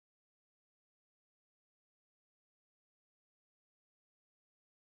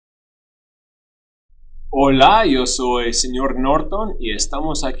Hola, yo soy señor Norton y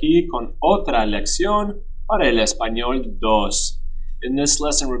estamos aquí con otra lección para el español 2. In this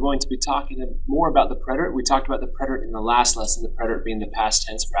lesson, we're going to be talking more about the preterite. We talked about the preterite in the last lesson, the preterite being the past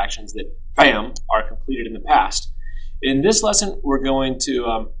tense for actions that, bam, are completed in the past. In this lesson, we're going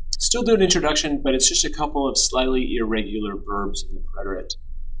to still do an introduction, but it's just a couple of slightly irregular verbs in the preterite.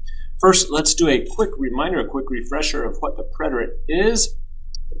 First, let's do a quick reminder, a quick refresher of what the preterite is.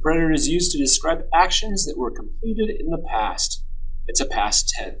 The preterite is used to describe actions that were completed in the past. It's a past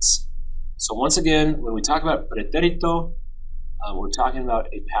tense. So once again, when we talk about preterito, we're talking about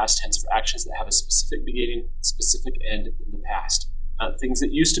a past tense for actions that have a specific beginning, specific end in the past. Not things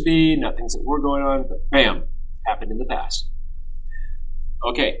that used to be, not things that were going on, but bam, happened in the past.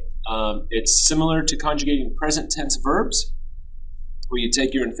 Okay, it's similar to conjugating present tense verbs, where you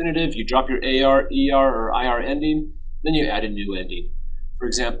take your infinitive, you drop your AR, ER, or IR ending, then you add a new ending. For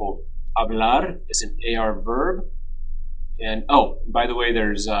example, hablar is an AR verb, and by the way,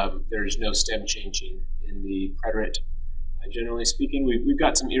 there's no stem changing in the preterite. Generally speaking, we've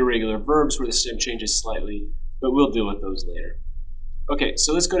got some irregular verbs where the stem changes slightly, but we'll deal with those later. Okay,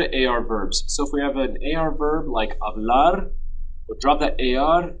 so let's go to AR verbs. So if we have an AR verb like hablar, we'll drop that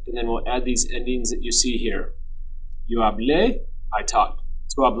AR, and then we'll add these endings that you see here. Yo hablé, I talked.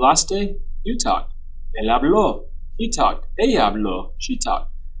 Tú hablaste, you talked. Él habló, he talked. Ella habló, she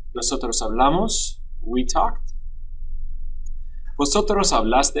talked. Nosotros hablamos, we talked. Vosotros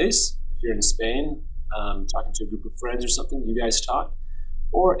hablasteis, if you're in Spain, talking to a group of friends or something, you guys talked.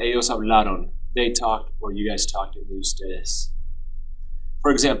 Or ellos hablaron, they talked, or you guys talked de ustedes.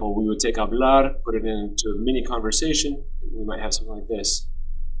 For example, we would take hablar, put it into a mini conversation. We might have something like this.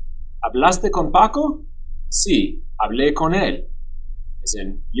 ¿Hablaste con Paco? Sí, hablé con él. As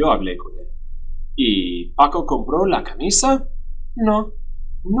in, yo hablé con él. ¿Y Paco compró la camisa? No,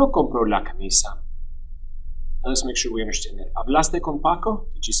 no compró la camisa. Now let's make sure we understand that. ¿Hablaste con Paco?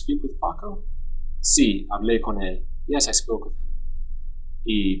 Did you speak with Paco? Sí, hablé con él. Yes, I spoke with him.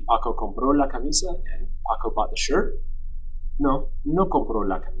 ¿Y Paco compró la camisa? And Paco bought the shirt? No, no compró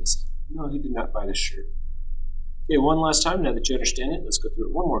la camisa. No, he did not buy the shirt. Okay, one last time, now that you understand it, let's go through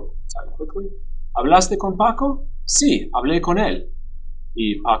it one more time quickly. ¿Hablaste con Paco? Sí, hablé con él.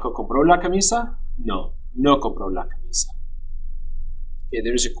 ¿Y Paco compró la camisa? No, no compró la camisa. Okay,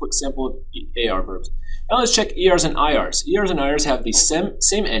 there's a quick sample of AR verbs. Now let's check ERs and IRs. ERs and IRs have the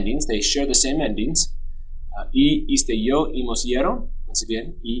same endings. They share the same endings. Y, iste, yo, imos, yeron. Once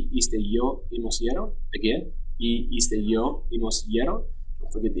again, y, iste, yo, imos, yeron. Again, y, iste, yo, imos, yeron.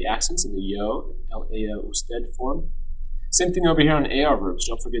 Don't forget the accents in the yo, el, ella, usted form. Same thing over here on AR verbs.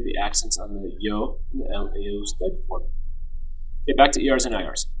 Don't forget the accents on the yo and the el, ella, usted form. Okay, back to ERs and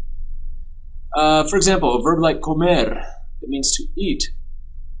IRs. For example, a verb like comer, that means to eat.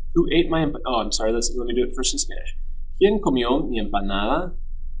 Who ate my empanada? Oh, I'm sorry, let me do it first in Spanish. ¿Quién comió mi empanada?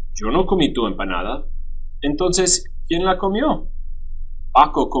 Yo no comí tu empanada. Entonces, ¿quién la comió?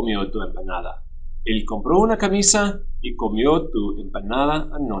 Paco comió tu empanada. Él compró una camisa y comió tu empanada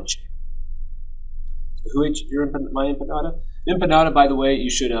anoche. So who ate my empanada? Empanada, by the way, you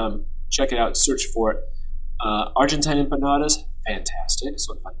should check it out, search for it. Argentine empanadas, fantastic,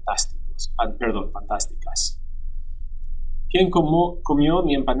 son fantásticos. Perdón, fantásticas. ¿Quién comió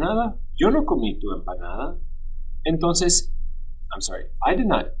mi empanada? Yo no comí tu empanada. Entonces, I'm sorry, I did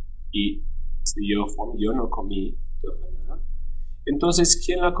not eat. It's the yo form. Yo no comí tu empanada. Entonces,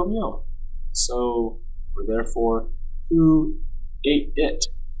 ¿quién la comió? So, or therefore, who ate it?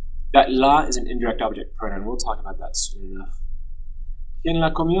 That la is an indirect object pronoun. We'll talk about that soon enough. ¿Quién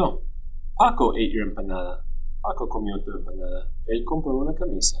la comió? Paco ate your empanada. Paco comió tu empanada. Él compró una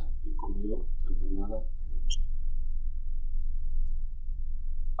camisa y comió tu empanada.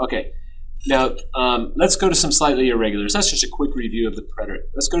 Okay, now let's go to some slightly irregulars. That's just a quick review of the preterite.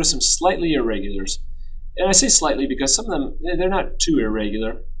 Let's go to some slightly irregulars. And I say slightly because some of them, they're not too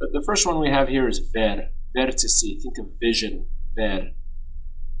irregular. But the first one we have here is ver to see. Think of vision, ver.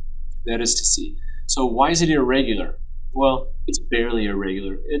 Ver is to see. So why is it irregular? Well, it's barely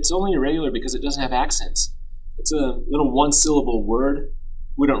irregular. It's only irregular because it doesn't have accents. It's a little one-syllable word.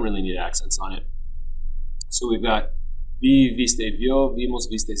 We don't really need accents on it. So we've got vi, viste, vio, vimos,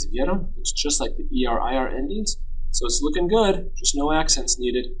 vistes, vieron. Looks just like the ER, IR endings. So it's looking good, just no accents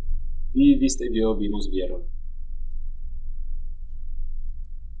needed. Vi, viste, vio, vimos, vieron.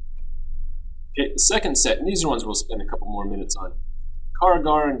 Okay, the second set, and these are ones we'll spend a couple more minutes on. Car,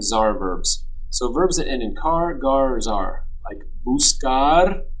 gar, and zar verbs. So verbs that end in car, gar, or zar. Like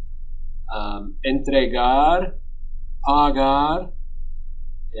buscar, entregar, pagar,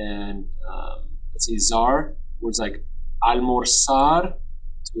 and let's see, zar. Words like almorzar,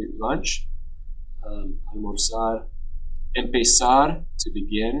 to eat lunch, almorzar, empezar, to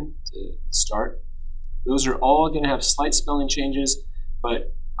begin, to start. Those are all going to have slight spelling changes,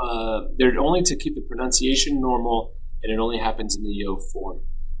 but they're only to keep the pronunciation normal, and it only happens in the yo form.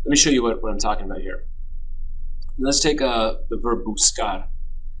 Let me show you what I'm talking about here. Let's take the verb buscar.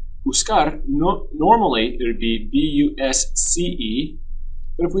 Buscar, normally it would be B-U-S-C-E,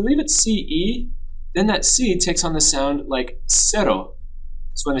 but if we leave it C-E, then that C takes on the sound like cero.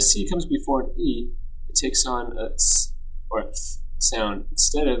 So when a C comes before an E, it takes on a S or a Th sound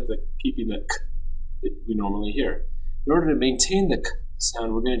instead of keeping the K that we normally hear. In order to maintain the K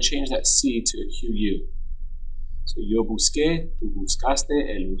sound, we're going to change that C to a QU. So yo busqué, tú buscaste,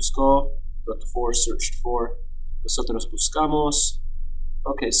 él buscó, looked for, searched for, nosotros buscamos.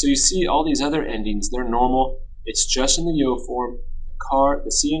 Okay, so you see all these other endings, they're normal. It's just in the yo form.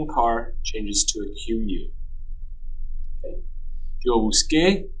 The C in car changes to a QU. Okay. Yo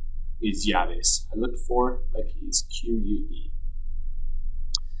busqué mis llaves. I looked for my keys, QUE.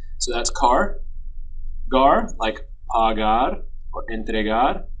 So that's car. Gar, like pagar or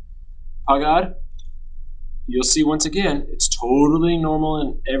entregar. Pagar, you'll see once again, it's totally normal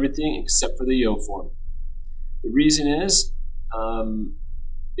in everything except for the yo form. The reason is,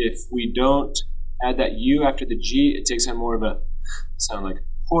 if we don't add that U after the G, it takes on more of a sound like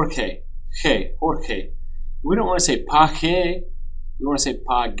Jorge, Jorge. We don't want to say paje, we want to say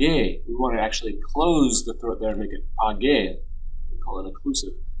pague. We want to actually close the throat there and make it pague. We call it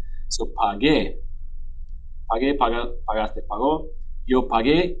occlusive. So pague. Pagué, pagaste, pagó. Yo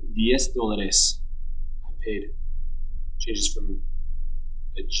pagué $10. I paid. Changes from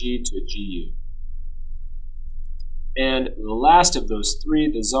a G to a GU. And the last of those three,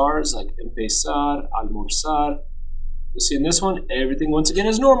 the zars, like empezar, almorzar. You'll see in this one, everything once again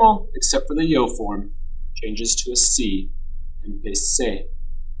is normal, except for the yo form. Changes to a C, empecé.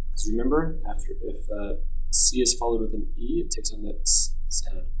 Because remember, if C is followed with an E, it takes on that S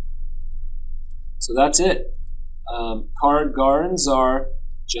sound. So that's it. Car, gar, and zar,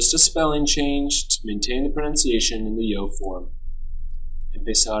 just a spelling change to maintain the pronunciation in the yo form.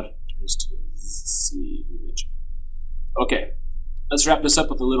 Empezar turns to C, we mentioned. Okay, let's wrap this up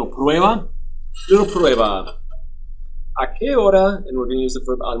with a little prueba. Little prueba. ¿A qué hora, and we're going to use the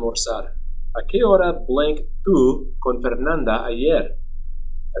verb almorzar, ¿a qué hora blank tú con Fernanda ayer?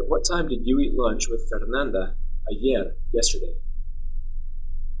 At what time did you eat lunch with Fernanda ayer, yesterday?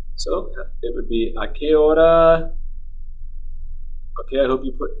 So it would be ¿a qué hora? Okay, I hope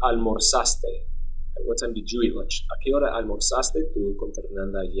you put almorzaste. At what time did you eat lunch? ¿A qué hora almorzaste tú con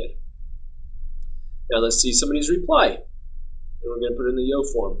Fernanda ayer? Now let's see somebody's reply. And we're going to put it in the yo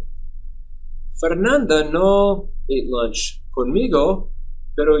form. Fernanda no ate lunch conmigo,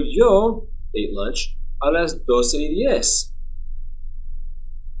 pero yo ate lunch a las 12:10.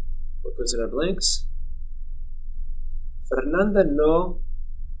 What goes in our blanks? Fernanda no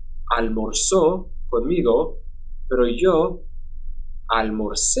almorzó conmigo, pero yo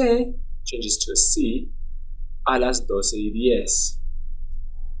almorcé, changes to a C, a las 12:10.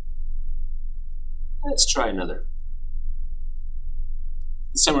 Let's try another.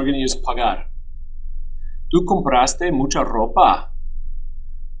 This time we're going to use pagar. Tú compraste mucha ropa.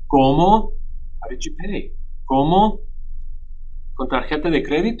 ¿Cómo? How did you pay? ¿Cómo? ¿Con tarjeta de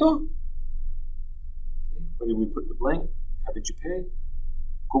crédito? Okay. Where did we put the blank? How did you pay?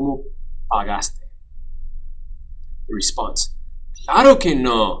 ¿Cómo pagaste? The response. Claro que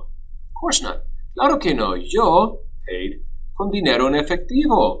no. Of course not. Claro que no. Yo paid con dinero en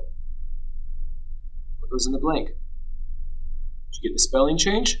efectivo. What goes in the blank? Did you get the spelling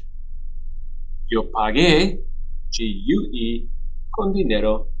change? Yo pagué, G-U-E, con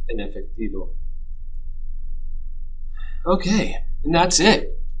dinero en efectivo. Okay, and that's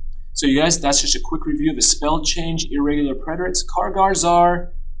it. So you guys, that's just a quick review of the spell change, irregular preterites, car, gar,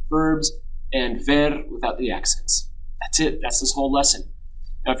 zar, verbs, and ver without the accents. That's it. That's this whole lesson.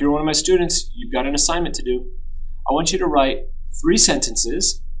 Now, if you're one of my students, you've got an assignment to do. I want you to write 3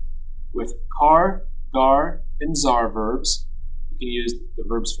 sentences with car, gar, and zar verbs. You can use the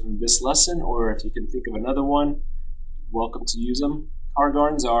verbs from this lesson, or if you can think of another one, welcome to use them. Car, gar,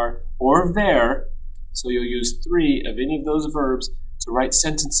 and zar, or ver. So you'll use 3 of any of those verbs to write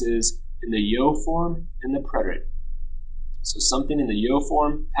sentences in the yo form and the preterite. So something in the yo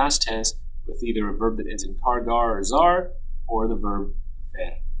form, past tense, with either a verb that ends in car, gar, or zar, or the verb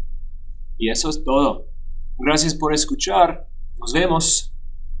ver. Y eso es todo. Gracias por escuchar. Nos vemos.